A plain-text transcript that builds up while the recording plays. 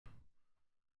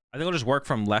I think I'll just work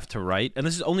from left to right, and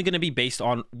this is only going to be based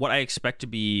on what I expect to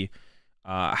be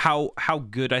how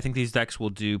good I think these decks will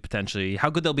do potentially, how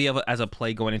good they'll be as a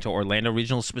play going into Orlando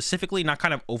Regionals specifically, not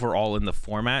kind of overall in the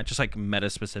format, just like meta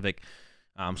specific.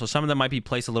 So some of them might be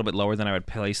placed a little bit lower than I would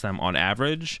place them on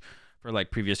average for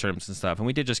like previous tournaments and stuff. And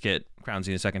we did just get Crown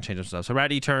Z in the second change of stuff. So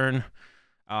Ratty turn,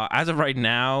 as of right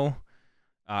now,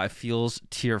 it feels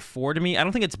tier 4 to me. I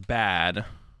don't think it's bad.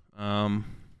 I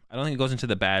don't think it goes into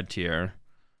the bad tier.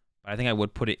 But I think I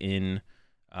would put it in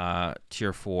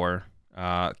tier 4.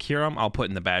 Kiram, I'll put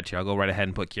in the bad tier. I'll go right ahead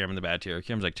and put Kiram in the bad tier.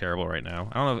 Kiram's like terrible right now.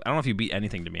 I don't know if you beat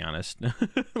anything, to be honest.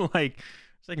 Like,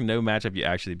 it's like no matchup you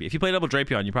actually beat. If you play double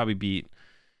Drapion, you probably beat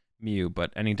Mew,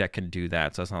 but any deck can do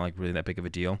that, so that's not like really that big of a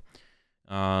deal.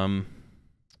 Up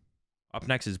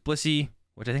next is Blissey,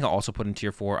 which I think I'll also put in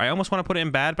tier 4. I almost want to put it in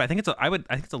bad, but I think it's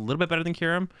a little bit better than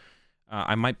Kiram.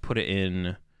 I might put it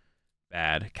in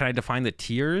bad. Can I define the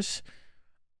tiers?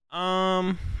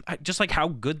 Just like how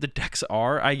good the decks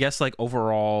are, I guess, like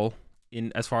overall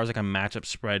in as far as like a matchup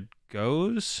spread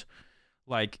goes.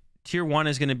 Like tier 1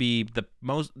 is going to be the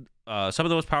most some of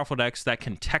the most powerful decks that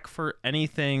can tech for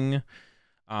anything.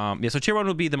 Yeah, so tier 1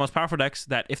 would be the most powerful decks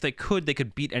that if they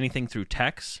could beat anything through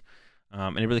techs.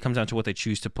 And it really comes down to what they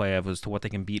choose to play as to what they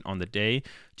can beat on the day.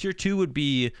 Tier 2 would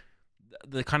be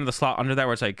the kind of the slot under that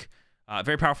where it's like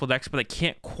very powerful decks, but they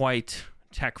can't quite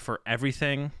tech for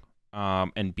everything.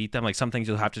 And beat them. Like some things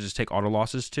you'll have to just take auto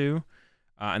losses to.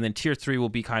 And then tier 3 will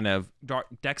be kind of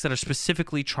decks that are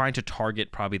specifically trying to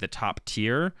target probably the top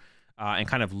tier and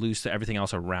kind of lose to everything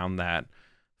else around that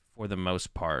for the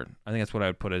most part. I think that's what I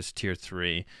would put as tier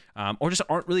 3. Or just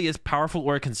aren't really as powerful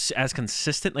or as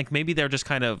consistent. Like maybe they're just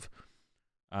kind of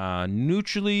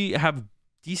neutrally have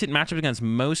decent matchups against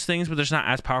most things, but they're just not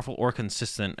as powerful or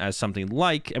consistent as something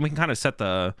like, and we can kind of set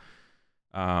the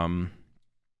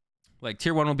like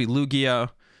tier 1 will be Lugia,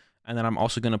 and then I'm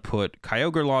also going to put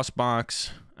Kyogre Lost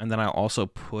Box, and then I'll also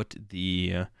put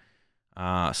the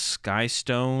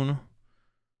Skystone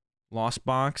Lost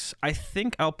Box. I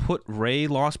think I'll put Ray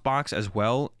Lost Box as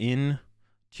well in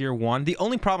tier 1. The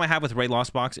only problem I have with Ray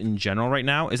Lost Box in general right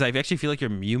now is I actually feel like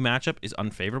your Mew matchup is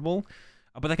unfavorable,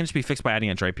 but that can just be fixed by adding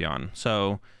a Drapion.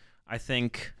 So I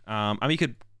think, I mean, you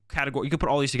could put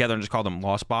all these together and just call them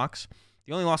Lost Box.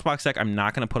 The only Lost Box deck I'm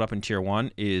not going to put up in tier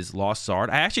 1 is Lost Zard.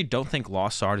 I actually don't think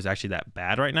Lost Zard is actually that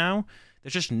bad right now.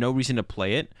 There's just no reason to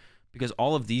play it because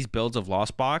all of these builds of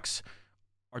Lost Box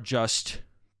are just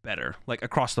better, like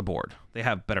across the board. They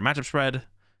have better matchup spread.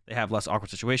 They have less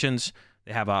awkward situations.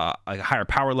 They have a higher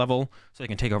power level, so they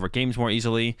can take over games more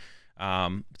easily.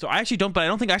 So I actually don't, but I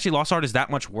don't think actually Lost Art is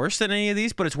that much worse than any of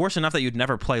these, but it's worse enough that you'd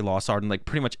never play Lost Art in like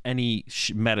pretty much any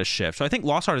meta shift. So I think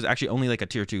Lost Art is actually only like a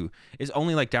tier 2, is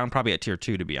only like down probably at tier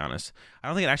 2, to be honest. I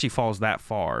don't think it actually falls that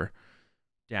far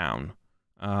down.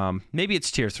 Maybe it's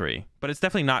tier 3, but it's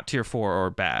definitely not tier 4 or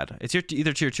bad. It's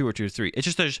either tier 2 or tier 3. It's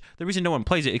just there's the reason no one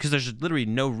plays it because there's literally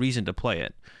no reason to play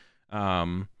it.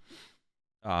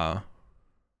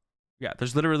 Yeah,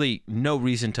 there's literally no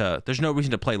reason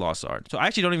to play Lost Art. So I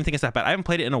actually don't even think it's that bad. I haven't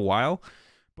played it in a while,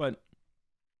 but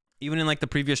even in like the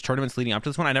previous tournaments leading up to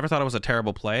this one, I never thought it was a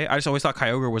terrible play. I just always thought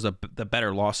Kyogre was the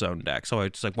better Lost Zone deck. So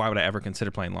it's like, why would I ever consider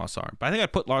playing Lost Art? But I think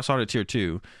I'd put Lost Art at tier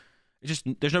 2. It's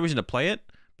just, there's no reason to play it,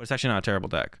 but it's actually not a terrible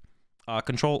deck.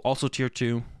 Control, also tier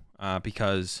 2,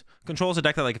 because Control is a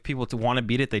deck that like if people want to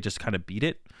beat it, they just kind of beat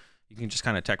it. You can just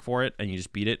kind of tech for it and you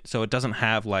just beat it. So it doesn't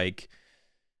have like,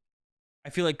 I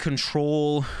feel like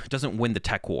Control doesn't win the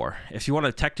tech war. If you want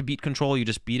a tech to beat Control, you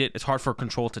just beat it. It's hard for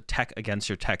Control to tech against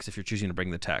your techs if you're choosing to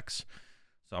bring the techs.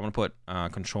 So I'm going to put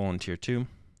Control in tier 2.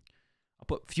 I'll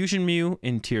put Fusion Mew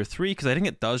in tier 3 because I think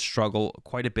it does struggle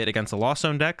quite a bit against the Lost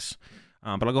Zone decks.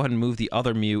 But I'll go ahead and move the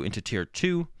other Mew into tier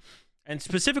 2. And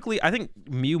specifically, I think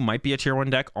Mew might be a tier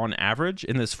 1 deck on average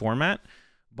in this format.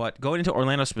 But going into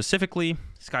Orlando specifically,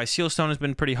 Sky Sealstone has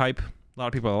been pretty hype. A lot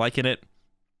of people are liking it.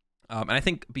 And I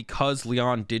think because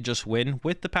Leon did just win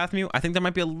with the Path Mew, I think there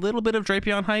might be a little bit of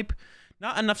Drapion hype.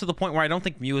 Not enough to the point where I don't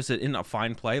think Mew is in a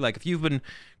fine play. Like, if you've been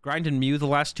grinding Mew the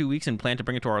last 2 weeks and plan to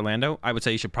bring it to Orlando, I would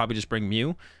say you should probably just bring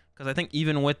Mew. Because I think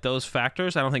even with those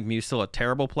factors, I don't think Mew's still a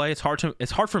terrible play. It's hard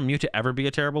for Mew to ever be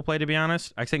a terrible play, to be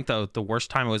honest. I think the worst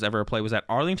time it was ever a play was at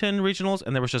Arlington Regionals,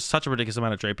 and there was just such a ridiculous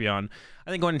amount of Drapion. I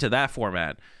think going into that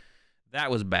format, that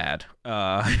was bad.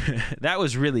 That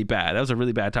was really bad. That was a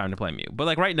really bad time to play Mew. But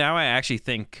like right now, I actually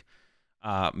think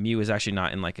Mew is actually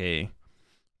not in like a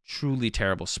truly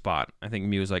terrible spot. I think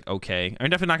Mew is like okay. I'm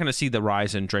definitely not going to see the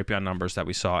rise in Drapion numbers that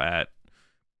we saw at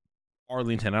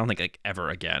Arlington. I don't think like ever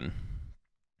again.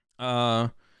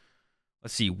 Let's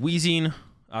see. Weezing.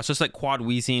 So it's like Quad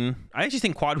Wheezing. I actually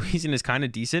think Quad Wheezing is kind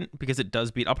of decent because it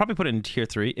does beat. I'll probably put it in tier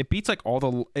 3. It beats like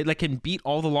it like can beat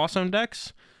all the Lost Zone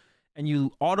decks, and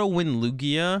you auto win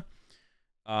Lugia.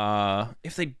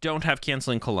 If they don't have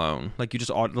Canceling Cologne, like you just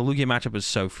the Lugia matchup is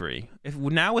so free. If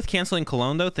now with Canceling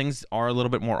Cologne though, things are a little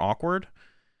bit more awkward,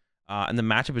 and the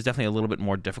matchup is definitely a little bit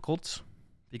more difficult.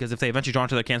 Because if they eventually draw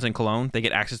into their Canceling Cologne, they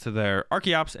get access to their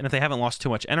Archeops, and if they haven't lost too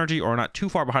much energy or are not too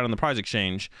far behind on the prize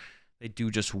exchange, they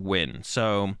do just win.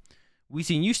 So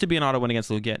Weezing used to be an auto win against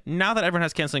Lugia. Now that everyone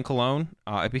has Canceling Cologne,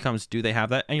 it becomes, do they have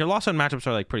that? And your Lost Zone matchups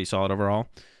are like pretty solid overall.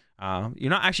 You're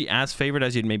not actually as favored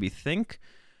as you'd maybe think.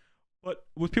 But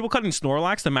with people cutting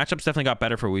Snorlax, the matchups definitely got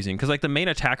better for Weezing. Because like the main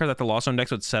attacker that the Lost Zone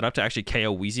decks would set up to actually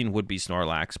KO Weezing would be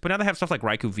Snorlax. But now they have stuff like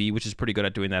Raikou V, which is pretty good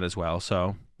at doing that as well.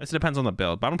 So this depends on the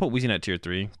build. But I'm going to put Weezing at tier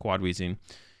 3, Quad Weezing.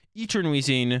 E-turn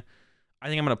Weezing, I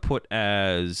think I'm going to put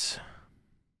as...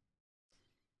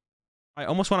 I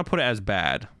almost want to put it as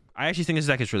bad. I actually think this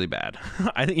deck is really bad.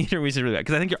 I think E-turn Weezing is really bad.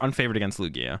 Because I think you're unfavored against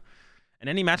Lugia.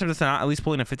 And any matchup that's not at least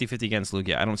pulling a 50-50 against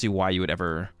Lugia, I don't see why you would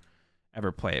ever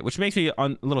play it, which makes me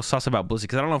a little sus about Blissey,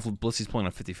 because I don't know if Blissey's pulling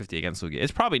a 50-50 against Lugia.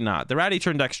 It's probably not. The Rad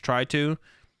E-turn decks try to.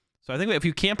 So I think if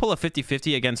you can't pull a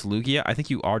 50-50 against Lugia, I think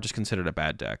you are just considered a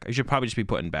bad deck. You should probably just be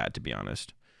put in bad, to be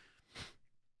honest.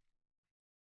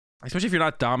 Especially if you're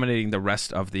not dominating the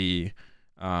rest of the...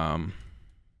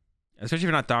 especially if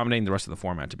you're not dominating the rest of the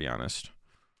format, to be honest.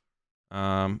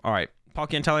 All right.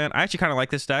 Palkia Inteleon. I actually kind of like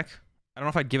this deck. I don't know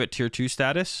if I'd give it tier 2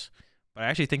 status, but I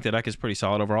actually think the deck is pretty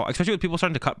solid overall, especially with people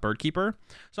starting to cut Birdkeeper.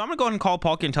 So I'm going to go ahead and call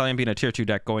Palkia Inteleon being a tier 2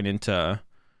 deck going into...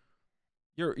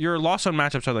 Your Lost Zone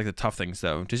matchups are like the tough things,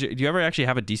 though. Do you ever actually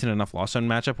have a decent enough Lost Zone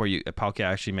matchup where Palkia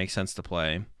actually makes sense to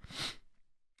play?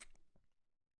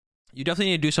 You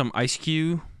definitely need to do some Ice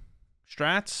Q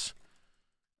strats.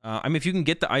 I mean, if you can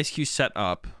get the Ice Q set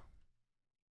up...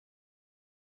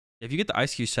 If you get the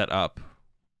Ice Q set up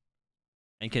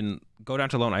and can go down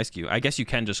to Lone Ice Q, I guess you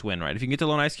can just win, right? If you can get to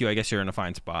Lone Ice Q, I guess you're in a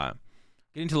fine spot.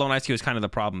 Getting to Lone Ice Q is kind of the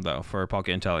problem, though, for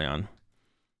Palkia Inteleon.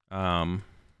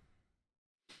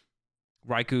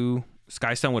 Raikou,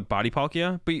 Skystone with Body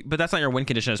Palkia, but that's not your win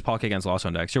condition as Palkia against Lost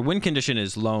Zone decks. Your win condition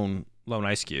is Lone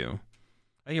Ice Q.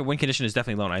 I think your win condition is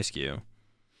definitely Lone Ice Q.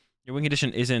 Your win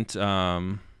condition isn't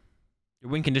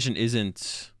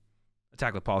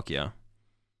Attack with Palkia.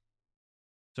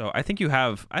 So I think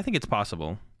it's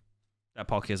possible that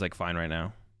Palkia is like fine right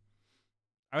now.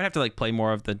 I would have to like play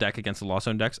more of the deck against the Lost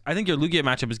Zone decks. I think your Lugia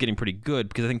matchup is getting pretty good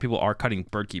because I think people are cutting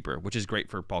Birdkeeper, which is great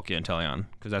for Palkia and Inteleon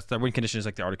because that's the win condition is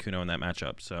like the Articuno in that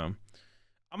matchup. So I'm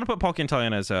gonna put Palkia and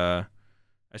Inteleon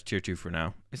as tier 2 for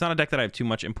now. It's not a deck that I have too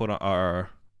much input on, or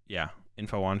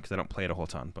info on because I don't play it a whole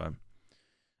ton. But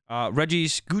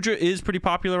Reggie's Goodra is pretty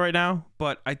popular right now,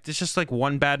 but it's just like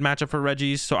one bad matchup for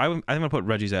Reggie's. So I'm gonna put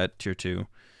Reggie's at tier 2.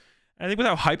 I think with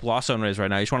how hype Lost Zone is right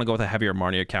now, you just want to go with a heavier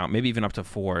Marnie account, maybe even up to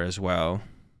 4 as well.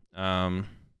 Yeah,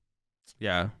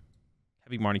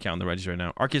 heavy Marnie count on the Reggies right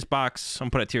now. Arceus Box, I'm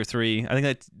gonna put at tier 3. I think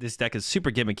that this deck is super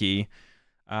gimmicky,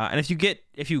 and if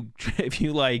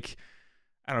you like,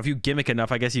 I don't know, if you gimmick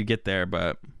enough, I guess you get there,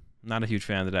 but I'm not a huge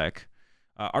fan of the deck.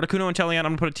 Articuno and Inteleon, I'm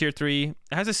gonna put at tier 3.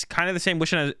 It has this kind of the same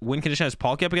win condition as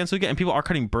Palkia up against Lugia, and people are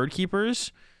cutting Bird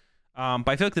Keepers, but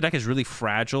I feel like the deck is really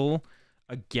fragile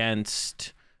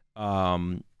against I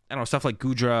don't know, stuff like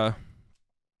Goodra,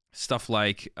 stuff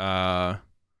like I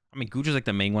mean, Goodra's like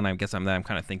the main one I guess I'm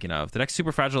kind of thinking of. The deck's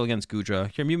super fragile against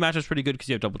Goodra. Your Mew matchup's pretty good because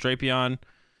you have double Drapion.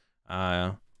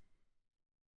 Your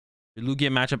Lugia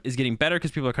matchup is getting better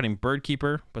because people are cutting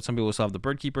Birdkeeper, but some people still have the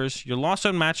Birdkeepers. Your Lost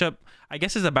Zone matchup, I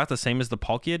guess, is about the same as the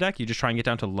Palkia deck. You just try and get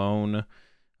down to Lone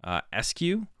SQ.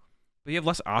 But you have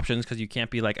less options because you can't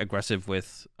be like aggressive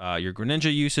with your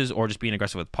Greninja uses or just being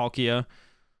aggressive with Palkia.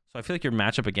 So I feel like your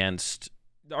matchup against...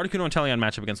 The Articuno and Inteleon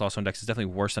matchup against Lost Zone decks is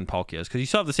definitely worse than Palkia's because you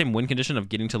still have the same win condition of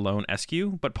getting to Lone SQ,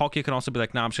 but Palkia can also be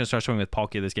like, nah, I'm just going to start swimming with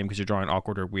Palkia this game because you're drawing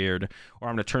awkward or weird, or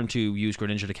I'm going to turn to use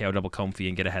Greninja to KO double Comfy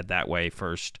and get ahead that way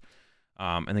first,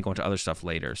 and then go into other stuff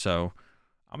later. So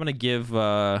I'm going to give...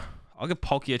 I'll give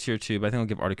Palkia tier 2, but I think I'll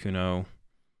give Articuno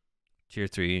tier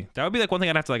 3. That would be like one thing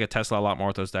I'd have to like Tesla a lot more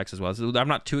with those decks as well. So I'm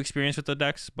not too experienced with the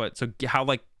decks, but so how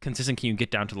like consistent can you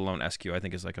get down to the Lone SQ, I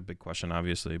think is like a big question,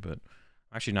 obviously, but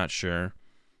I'm actually not sure.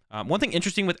 One thing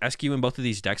interesting with SQ in both of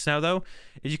these decks now, though,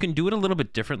 is you can do it a little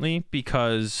bit differently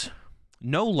because almost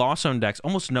no Lost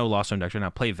Zone decks right now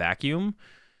play Vacuum.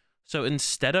 So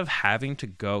instead of having to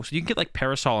go... So you can get like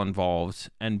Parasol involved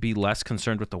and be less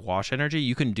concerned with the wash energy.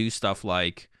 You can do stuff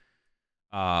like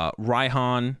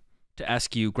Raihan to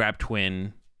SQ, grab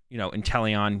Twin,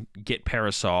 Inteleon, get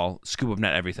Parasol, Scoop of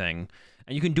Net everything.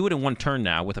 And you can do it in one turn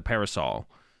now with a Parasol.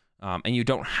 And you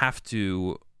don't have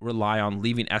to... rely on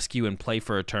leaving SQ and play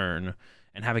for a turn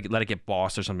and let it get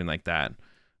bossed or something like that.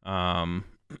 A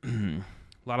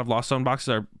lot of Lost Zone boxes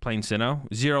are playing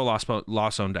Sinnoh. 0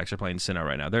 Lost Zone decks are playing Sinnoh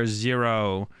right now. There's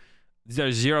zero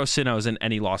Sinnohs in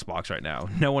any Lost box right now.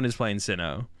 No one is playing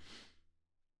Sinnoh.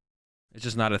 It's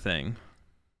just not a thing.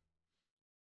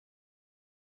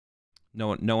 No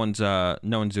one's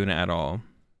doing it at all.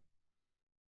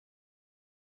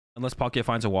 Unless Palkia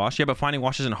finds a wash. Yeah, but finding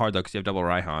wash isn't hard though because you have double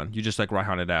Raihan. You just like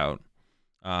Raihan it out.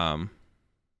 You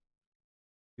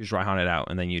just Raihan it out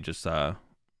and then you just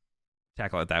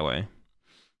tackle it that way.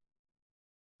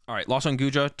 All right, Lost on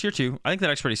Guja, tier 2. I think that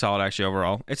deck's pretty solid actually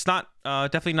overall. It's not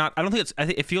definitely not. I don't think it's. I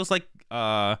think it feels like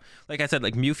I said,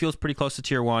 like Mew feels pretty close to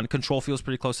tier 1. Control feels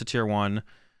pretty close to tier 1.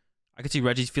 I could see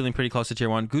Reggie's feeling pretty close to tier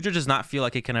 1. Guja does not feel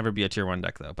like it can ever be a tier 1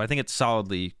 deck though, but I think it's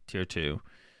solidly tier 2.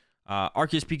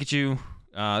 Arceus Pikachu.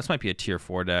 This might be a tier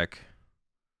 4 deck.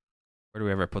 Where do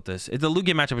we ever put this? The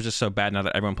Lugia matchup is just so bad now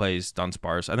that everyone plays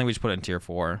Dunsparce. I think we just put it in tier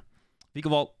 4.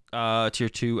 Vikavolt, tier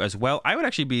 2 as well. I would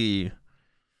actually be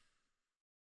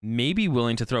maybe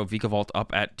willing to throw Vikavolt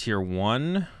up at tier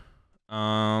 1.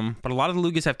 But a lot of the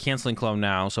Lugias have Canceling Clone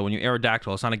now, so when you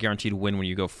Aerodactyl, it's not a guaranteed win when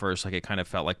you go first like it kind of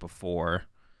felt like before.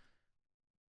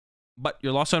 But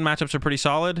your Lost Zone matchups are pretty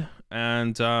solid,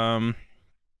 and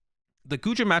the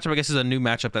Guja matchup, I guess, is a new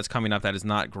matchup that's coming up that is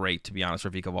not great, to be honest, for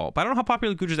Vikavolt. But I don't know how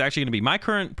popular Guja is actually going to be. My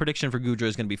current prediction for Guja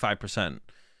is going to be 5%.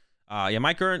 Yeah,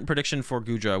 my current prediction for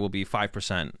Guja will be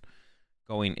 5%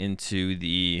 going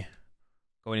into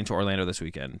Orlando this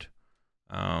weekend.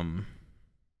 But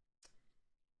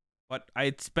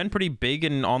it's been pretty big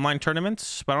in online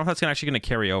tournaments, but I don't know if that's actually going to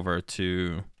carry over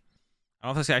to... I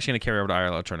don't know if that's actually going to carry over to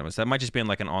IRL tournaments. That might just be in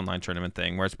like an online tournament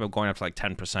thing where it's been going up to like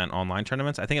 10% online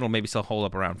tournaments. I think it'll maybe still hold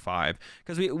up around 5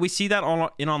 because we see that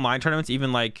in online tournaments.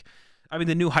 Even like, I mean,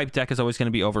 the new hype deck is always going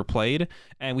to be overplayed,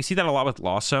 and we see that a lot with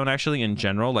Lost Zone actually in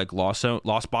general. Like Lost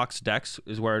Box decks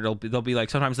is where they'll be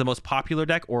like sometimes the most popular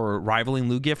deck or rivaling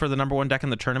Lugia for the #1 deck in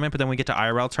the tournament. But then we get to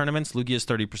IRL tournaments, Lugia is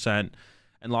 30%,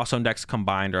 and Lost Zone decks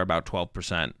combined are about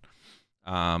 12%.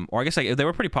 Or I guess like they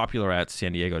were pretty popular at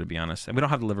San Diego, to be honest. And we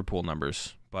don't have the Liverpool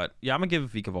numbers, but yeah, I'm gonna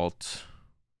give Vikavolt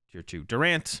tier 2.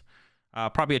 Durant,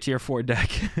 probably a tier 4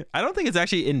 deck. I don't think it's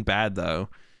actually in bad though.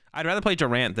 I'd rather play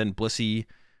Durant than Blissey,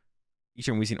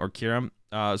 Ichiran, Weezing, or Kyurem.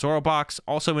 Zorobox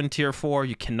also in tier 4.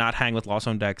 You cannot hang with Lost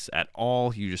Zone decks at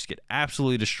all. You just get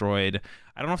absolutely destroyed.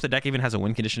 I don't know if the deck even has a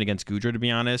win condition against Guja, to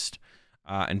be honest.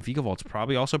 And Vikavolt's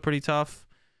probably also pretty tough.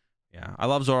 Yeah, I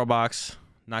love Zorobox.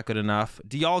 Not good enough.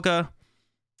 Dialga,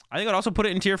 I think I'd also put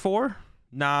it in tier 4.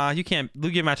 Nah, you can't.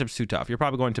 Lugia matchup's too tough. You're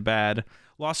probably going to bad.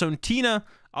 Lost Zone Tina,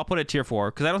 I'll put it tier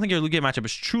 4 because I don't think your Lugia matchup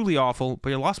is truly awful, but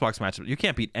your Lost Box matchup, you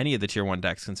can't beat any of the tier 1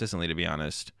 decks consistently, to be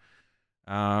honest.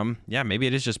 Yeah, maybe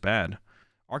it is just bad.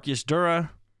 Arceus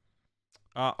Dura.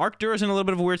 Arc Dura's in a little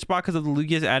bit of a weird spot because of the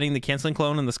Lugias adding the Canceling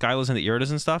Clone and the Skylos and the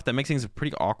Iridas and stuff. That makes things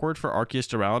pretty awkward for Arceus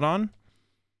Duraludon.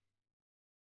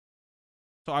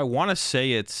 So I want to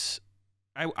say it's...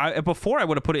 before I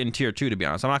would have put it in tier 2, to be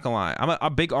honest. I'm not gonna lie. I'm a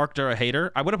big Arcdura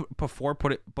hater. I would have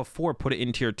put it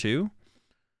in tier 2,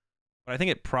 but I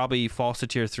think it probably falls to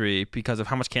tier 3 because of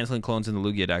how much Canceling Clones in the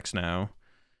Lugia decks now.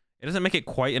 It doesn't make it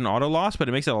quite an auto loss, but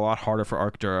it makes it a lot harder for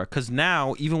Arcdura because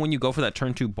now even when you go for that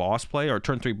turn 2 boss play or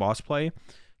turn 3 boss play,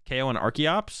 KO and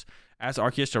Archeops as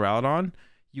Arceus Duraludon,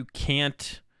 you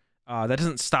can't. That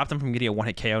doesn't stop them from getting a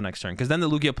 1-hit KO next turn because then the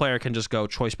Lugia player can just go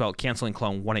Choice Belt, Canceling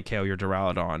Clone, 1-hit KO your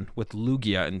Duraludon with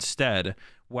Lugia instead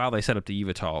while they set up the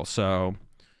Yveltal. So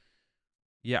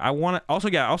yeah, I want to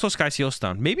also Sky Seal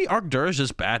Stone. Maybe Arcdura is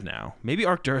just bad now. Maybe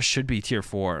Arcdura should be tier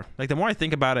 4. Like the more I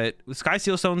think about it, Sky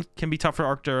Seal Stone can be tough for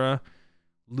Arcdura.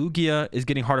 Lugia is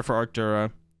getting harder for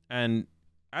Arcdura, and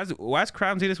as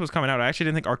Crown Zetus was coming out, I actually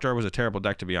didn't think Arcdura was a terrible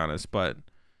deck, to be honest, but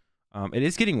it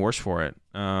is getting worse for it.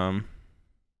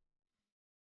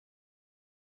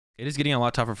 It is getting a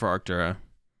lot tougher for Arcdura.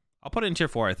 I'll put it in tier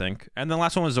 4, I think. And then the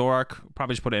last one was Zoroark.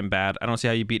 Probably just put it in bad. I don't see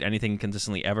how you beat anything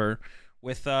consistently ever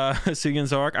with Sugi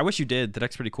Zoroark. I wish you did. The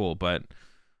deck's pretty cool, but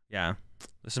yeah.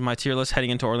 This is my tier list heading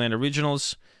into Orlando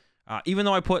Regionals. Even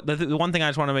though I put... The one thing I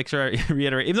just want to make sure I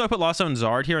reiterate. Even though I put Lost Zone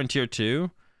Zard here in tier 2,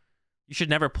 you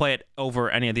should never play it over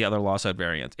any of the other Lost Zone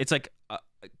variants. It's like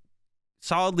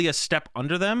solidly a step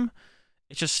under them.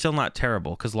 It's just still not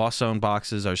terrible because Lost Zone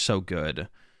boxes are so good.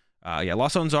 Yeah,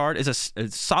 Lost Zone Zard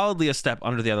is solidly a step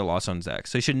under the other Lost Zone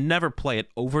decks. So you should never play it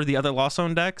over the other Lost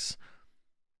Zone decks.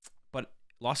 But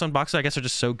Lost Zone boxes, I guess, are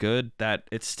just so good that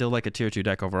it's still like a tier 2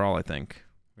 deck overall, I think.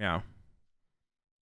 Yeah.